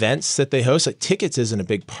the events that they host, like tickets isn't a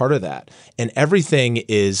big part of that. And everything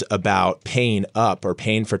is about paying up or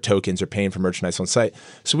paying for tokens or paying for merchandise on site.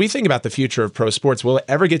 So we think about the future of pro sports. Will it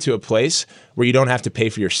ever get to a place where you don't have to pay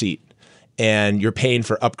for your seat? And you're paying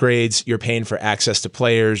for upgrades, you're paying for access to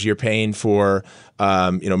players, you're paying for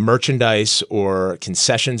merchandise or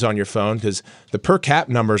concessions on your phone, because the per cap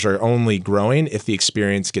numbers are only growing if the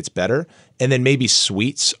experience gets better. And then maybe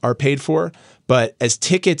suites are paid for. But as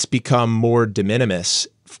tickets become more de minimis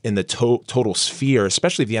in the total sphere,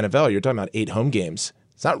 especially the NFL, you're talking about 8 home games.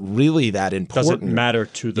 It's not really that important. Doesn't matter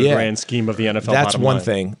to the grand scheme of the NFL. That's one line.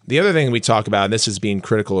 thing. The other thing we talk about, and this is being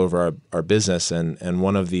critical over our business, and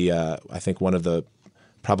one of the I think one of the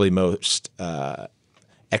probably most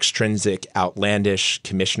extrinsic, outlandish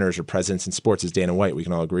commissioners or presidents in sports is Dana White. We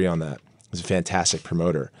can all agree on that. He's a fantastic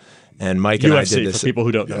promoter. And Mike and I did this. For people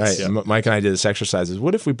who don't know. Right, yeah. Mike and I did this exercise. Is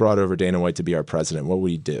what if we brought over Dana White to be our president? What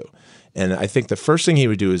would he do? And I think the first thing he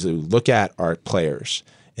would do is he would look at our players,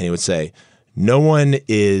 and he would say, no one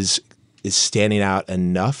is standing out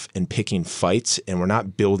enough and picking fights, and we're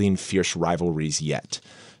not building fierce rivalries yet.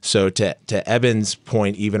 So to Evan's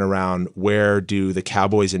point, even around where do the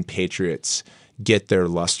Cowboys and Patriots get their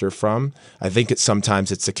luster from, I think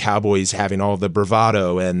sometimes it's the Cowboys having all the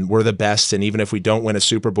bravado and we're the best, and even if we don't win a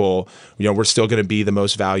Super Bowl, we're still going to be the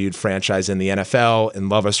most valued franchise in the NFL, and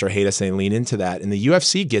love us or hate us, and they lean into that. And the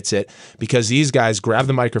UFC gets it because these guys grab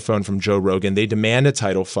the microphone from Joe Rogan, they demand a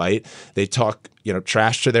title fight, they talk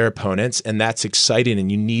trash to their opponents, and that's exciting,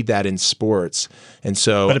 and you need that in sports. And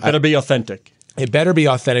so, but it better be authentic. It better be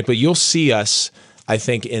authentic, but you'll see us, I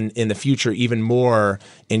think, in the future even more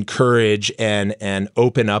encourage and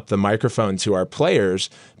open up the microphone to our players,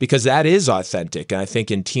 because that is authentic. And I think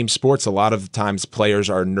in team sports, a lot of times players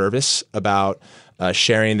are nervous about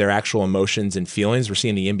sharing their actual emotions and feelings. We're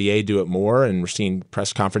seeing the NBA do it more, and we're seeing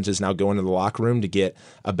press conferences now go into the locker room to get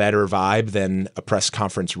a better vibe than a press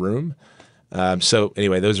conference room. So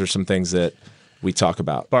anyway, those are some things that we talk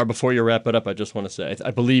about. Barb, before you wrap it up, I just want to say,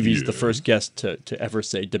 I believe he's the first guest to ever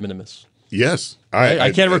say de minimis. Yes.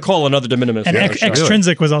 I can't recall another de minimis. And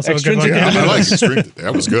extrinsic was also a good one. Yeah, I like extrinsic.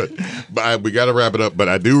 That was good. But we got to wrap it up. But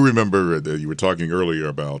I do remember that you were talking earlier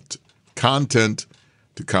about content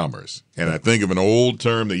to commerce. And I think of an old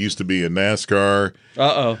term that used to be in NASCAR.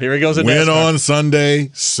 Here he goes in Win NASCAR. on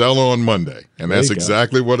Sunday, sell on Monday. And that's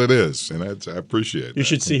exactly what it is. And I appreciate it. You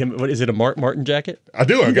should see him. What is it, a Mark Martin jacket? I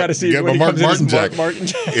do. I got to see get my Mark Martin jacket.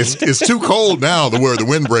 It's too cold now to wear the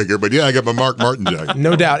windbreaker, but yeah, I got my Mark Martin jacket.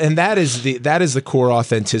 No doubt. And that is the core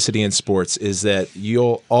authenticity in sports, is that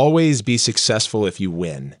you'll always be successful if you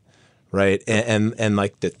win. Right. And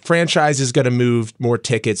like the franchise is going to move more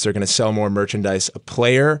tickets, they're going to sell more merchandise. A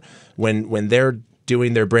player, when they're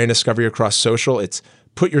doing their brand discovery across social, it's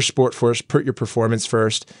put your sport first, put your performance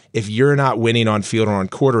first. If you're not winning on field or on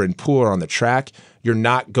court or in pool or on the track, you're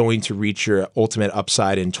not going to reach your ultimate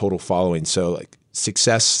upside in total following. So like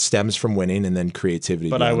success stems from winning and then creativity.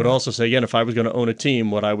 But I would also say, again, if I was going to own a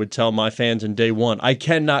team, what I would tell my fans in day one, I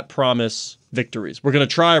cannot promise victories. We're going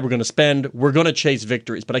to try, we're going to spend, we're going to chase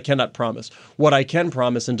victories, but I cannot promise. What I can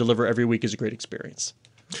promise and deliver every week is a great experience.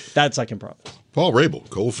 That's I can promise. Paul Rabel,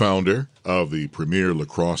 co-founder of the Premier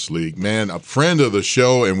Lacrosse League. Man, a friend of the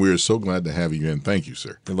show, and we're so glad to have you in. Thank you,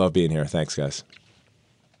 sir. I love being here. Thanks, guys.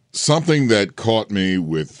 Something that caught me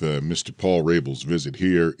with Mr. Paul Rabel's visit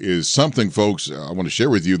here is something, folks, I want to share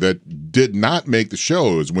with you that did not make the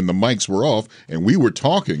shows when the mics were off, and we were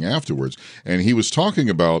talking afterwards. And he was talking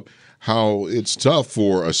about how it's tough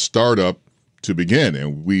for a startup to begin.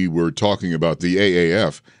 And we were talking about the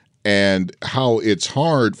AAF and how it's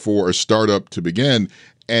hard for a startup to begin.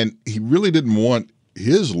 And he really didn't want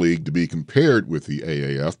his league to be compared with the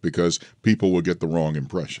AAF because people will get the wrong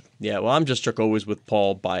impression. Yeah, well, I'm just struck always with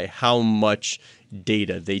Paul by how much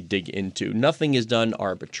data they dig into. Nothing is done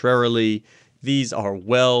arbitrarily. These are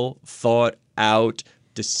well thought out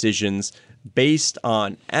decisions based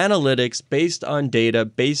on analytics, based on data,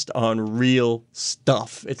 based on real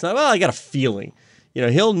stuff. It's not, well, I got a feeling.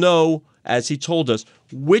 He'll know, as he told us,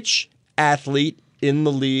 which athlete in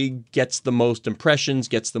the league gets the most impressions,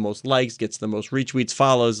 gets the most likes, gets the most retweets,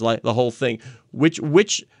 follows, like the whole thing.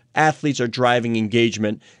 Which athletes are driving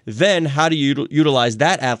engagement? Then how do you utilize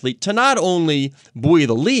that athlete to not only buoy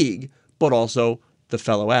the league, but also the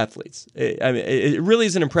fellow athletes? It really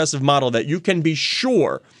is an impressive model that you can be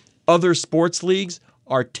sure other sports leagues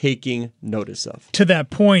are taking notice of. To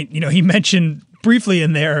that point, he mentioned briefly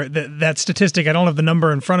in there that statistic. I don't have the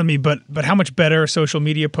number in front of me, but how much better social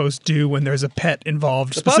media posts do when there's a pet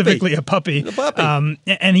involved, specifically a puppy.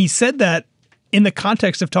 And he said that in the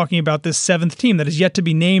context of talking about this seventh team that is yet to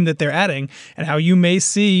be named that they're adding, and how you may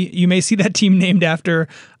see that team named after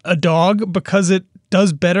a dog because it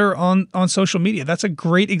does better on social media. That's a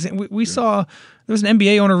great example. We saw there was an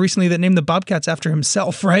NBA owner recently that named the Bobcats after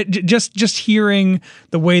himself, right? Just hearing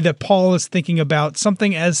the way that Paul is thinking about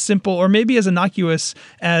something as simple or maybe as innocuous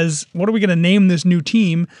as what are we going to name this new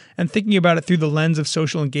team, and thinking about it through the lens of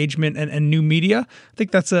social engagement and new media. I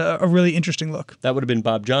think that's a really interesting look. That would have been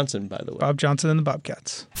Bob Johnson, by the way. Bob Johnson and the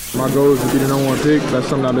Bobcats. My goal is to be the number one pick. That's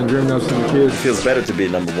something I've been dreaming of since a kid. It feels better to be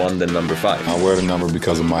number one than number 5. I wear the number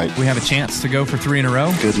because of Mike. We have a chance to go for 3 in a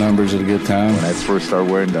row. Good numbers at a good time. When I first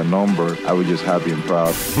started wearing that number, I was just happy and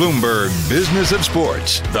proud. Bloomberg Business of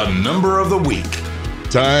Sports, the number of the week.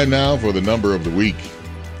 Time now for the number of the week.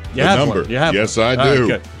 You have one. Yes, I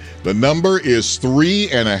do. Right, the number is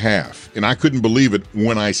 3.5, and I couldn't believe it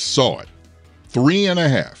when I saw it.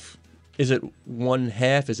 3.5. Is it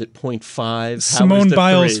 1/2? Is it 0.5? Simone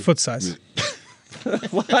Biles' foot size.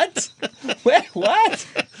 What? What?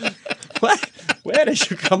 Where did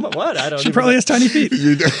you come up? What? I don't. She probably has tiny feet.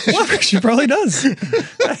 What? She probably does.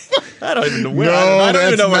 I don't even know where. No, I don't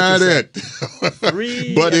even know that's what not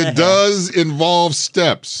it. But it does involve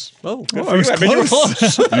steps. Oh, I was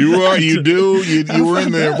close. You were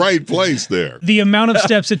in the right place there. The amount of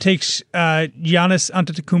steps it takes Giannis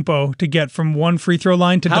Antetokounmpo to get from one free throw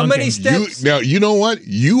line to dunking. How many steps? Now you know what?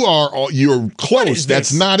 You're close.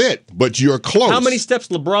 That's not it, but you're close. How many steps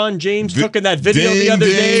LeBron James took in that video the other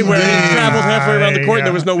day where he traveled halfway around the court and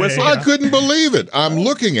there was no whistle? I couldn't believe it. I'm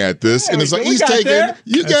looking at this, and it's like he's taking. There.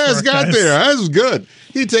 You guys got there. That was good.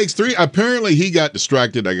 He takes 3. Apparently, he got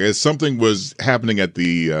distracted. I guess something was happening at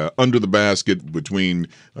the under the basket between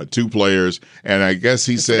 2 players, and I guess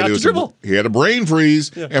he said it was he had a brain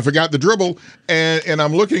freeze and forgot the dribble. And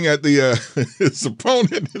I'm looking at the his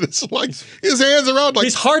opponent, and it's like his hands are out. Like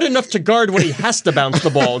he's hard enough to guard when he has to bounce the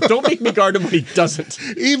ball. Don't make me guard him when he doesn't.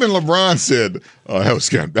 Even LeBron said, "Oh, that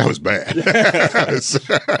was bad."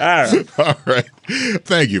 All right.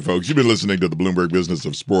 Thank you, folks. You've been listening to the Bloomberg Business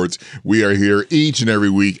of Sports. We are here each and every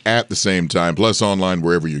week at the same time, plus online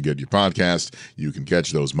wherever you get your podcast. You can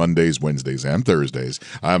catch those Mondays, Wednesdays, and Thursdays.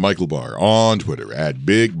 I'm Michael Barr on Twitter at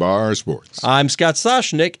Big Bar Sports. I'm Scott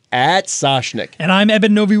Soshnick at Soshnick. And I'm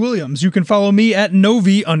Evan Novi-Williams. You can follow me at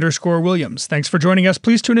Novi_Williams. Thanks for joining us.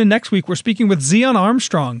 Please tune in next week. We're speaking with Zion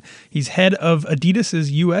Armstrong. He's head of Adidas's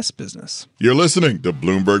U.S. business. You're listening to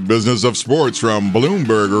Bloomberg Business of Sports from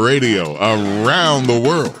Bloomberg Radio around the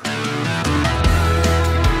world.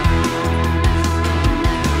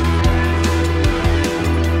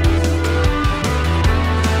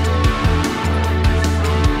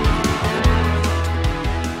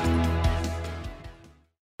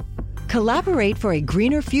 Collaborate for a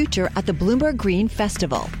greener future at the Bloomberg Green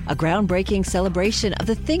Festival, a groundbreaking celebration of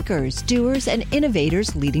the thinkers, doers, and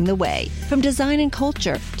innovators leading the way. From design and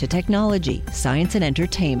culture to technology, science, and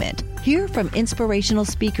entertainment. Hear from inspirational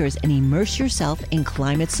speakers and immerse yourself in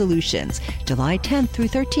climate solutions. July 10th through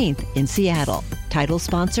 13th in Seattle. Title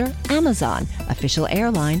sponsor, Amazon. Official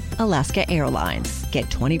airline, Alaska Airlines. Get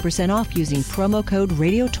 20% off using promo code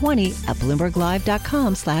RADIO20 at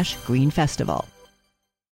BloombergLive.com/Green Festival.